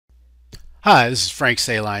Hi, this is Frank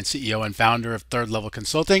Saline, CEO and founder of Third Level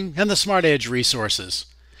Consulting and the SmartEDGE resources.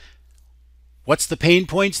 What's the pain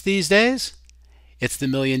points these days? It's the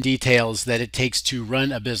million details that it takes to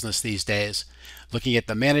run a business these days. Looking at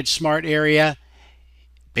the Manage Smart area,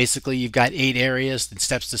 basically you've got 8 areas and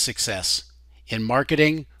steps to success. In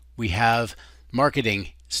marketing, we have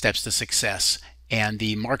marketing steps to success and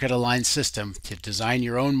the market aligned system to design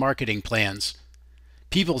your own marketing plans.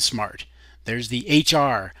 People Smart, there's the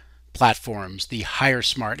HR platforms, the Hire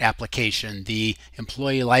Smart application, the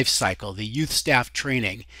employee life cycle, the youth staff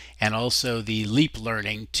training, and also the Leap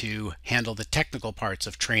learning to handle the technical parts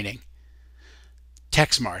of training.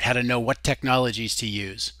 Tech Smart, how to know what technologies to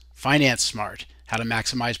use. Finance Smart, how to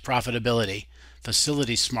maximize profitability.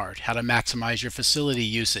 Facility Smart, how to maximize your facility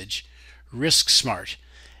usage. Risk Smart,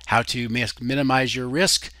 how to minimize your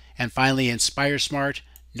risk. And finally, Inspire Smart,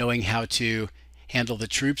 knowing how to handle the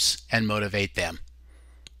troops and motivate them.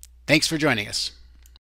 Thanks for joining us.